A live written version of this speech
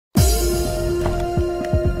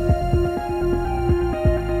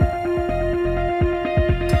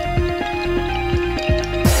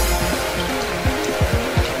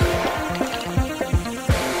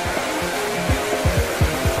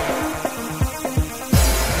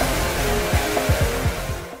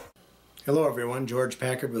Hello everyone, George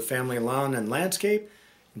Packard with Family Lawn and Landscape.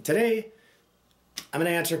 And today I'm going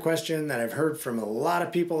to answer a question that I've heard from a lot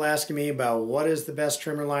of people asking me about what is the best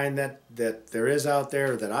trimmer line that there is out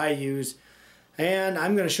there that I use. And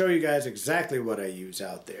I'm going to show you guys exactly what I use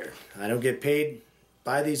out there. I don't get paid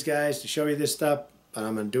by these guys to show you this stuff, but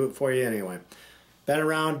I'm going to do it for you anyway. Been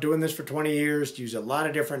around doing this for 20 years, use a lot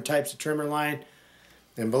of different types of trimmer line.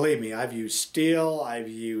 And believe me, I've used steel, I've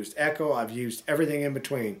used Echo, I've used everything in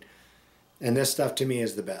between. And this stuff to me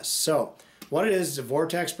is the best. So what it is a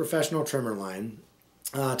Vortex professional trimmer line.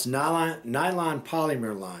 It's nylon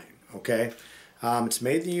polymer line, okay? It's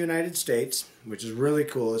made in the United States, which is really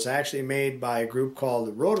cool. It's actually made by a group called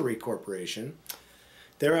the Rotary Corporation.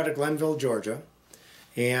 They're out of Glenville, Georgia.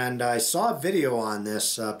 And I saw a video on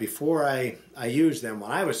this before I used them when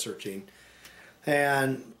I was searching.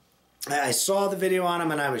 And I saw the video on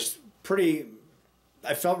them and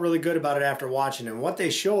I felt really good about it after watching it. And what they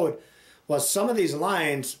showed was some of these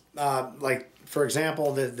lines, like for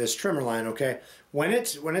example this trimmer line, okay, when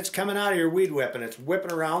it's coming out of your weed whip and it's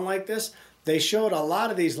whipping around like this, they showed a lot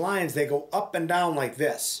of these lines, they go up and down like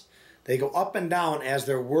this. They go up and down as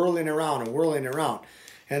they're whirling around and whirling around.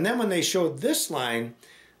 And then when they showed this line,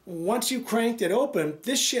 once you cranked it open,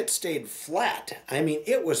 this shit stayed flat. I mean,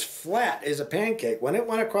 it was flat as a pancake. When it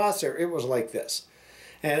went across there, it was like this.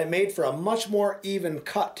 And it made for a much more even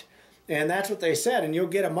cut. And that's what they said, and you'll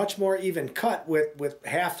get a much more even cut with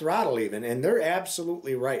half throttle even, and they're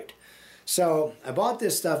absolutely right. So I bought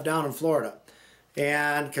this stuff down in Florida,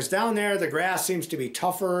 and because down there the grass seems to be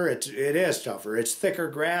tougher. It is tougher. It's thicker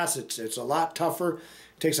grass. It's a lot tougher.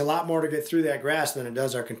 It takes a lot more to get through that grass than it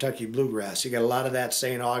does our Kentucky bluegrass. You got a lot of that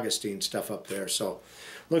St. Augustine stuff up there, so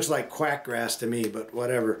looks like quack grass to me, but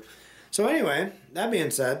whatever. So anyway, that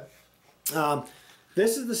being said,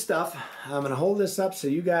 this is the stuff. I'm going to hold this up so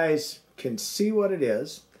you guys can see what it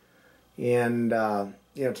is. And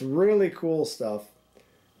you know, it's really cool stuff.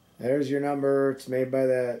 There's your number. It's made by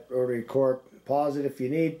that Rotary Corp. Pause it if you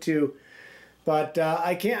need to. But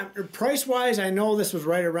I can't, price-wise, I know this was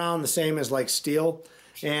right around the same as like steel.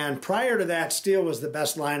 And prior to that, steel was the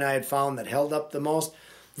best line I had found that held up the most.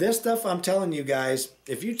 This stuff, I'm telling you guys,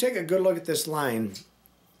 if you take a good look at this line,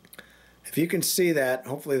 if you can see that,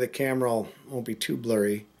 hopefully the camera won't be too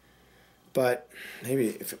blurry, but maybe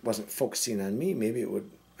if it wasn't focusing on me, maybe it would,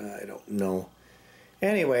 I don't know.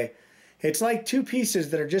 Anyway, it's like two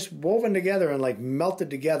pieces that are just woven together and like melted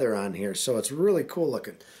together on here, so it's really cool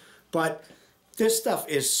looking. But this stuff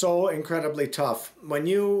is so incredibly tough. When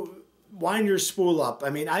you wind your spool up, I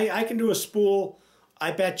mean, I can do a spool,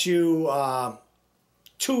 I bet you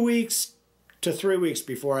 2 weeks to 3 weeks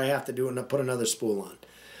before I have to do and put another spool on.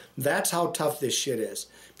 That's how tough this shit is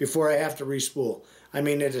before I have to re-spool. I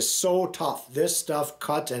mean, it is so tough. This stuff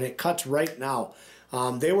cuts, and it cuts right now.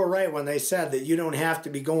 They were right when they said that you don't have to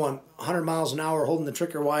be going 100 miles an hour holding the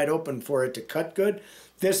trigger wide open for it to cut good.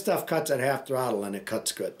 This stuff cuts at half throttle, and it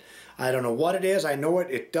cuts good. I don't know what it is. I know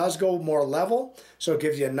it does go more level, so it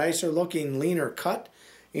gives you a nicer looking, leaner cut,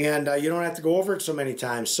 and you don't have to go over it so many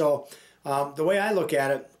times. So the way I look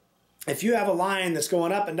at it, if you have a line that's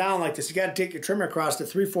going up and down like this, you got to take your trimmer across it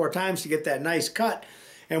 3-4 times to get that nice cut.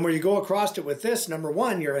 And where you go across it with this, number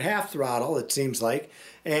one, you're at half throttle, it seems like,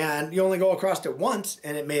 and you only go across it once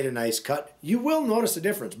and it made a nice cut. You will notice a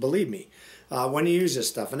difference, believe me, when you use this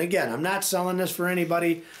stuff. And again, I'm not selling this for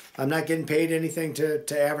anybody. I'm not getting paid anything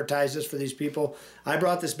to advertise this for these people. I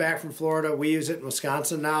brought this back from Florida. We use it in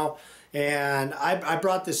Wisconsin now. And I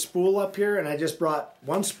brought this spool up here, and I just brought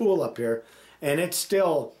one spool up here, and it's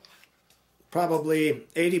still probably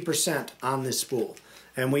 80% on this spool,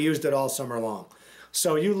 and we used it all summer long.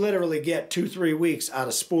 So you literally get 2-3 weeks out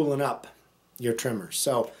of spooling up your trimmers.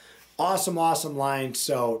 So awesome line.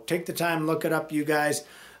 So take the time, look it up, you guys.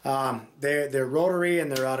 They're Rotary,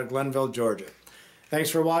 and they're out of Glenville, Georgia. Thanks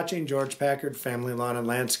for watching. George Packard, Family Lawn and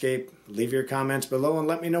Landscape. Leave your comments below and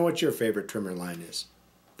let me know what your favorite trimmer line is.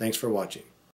 Thanks for watching.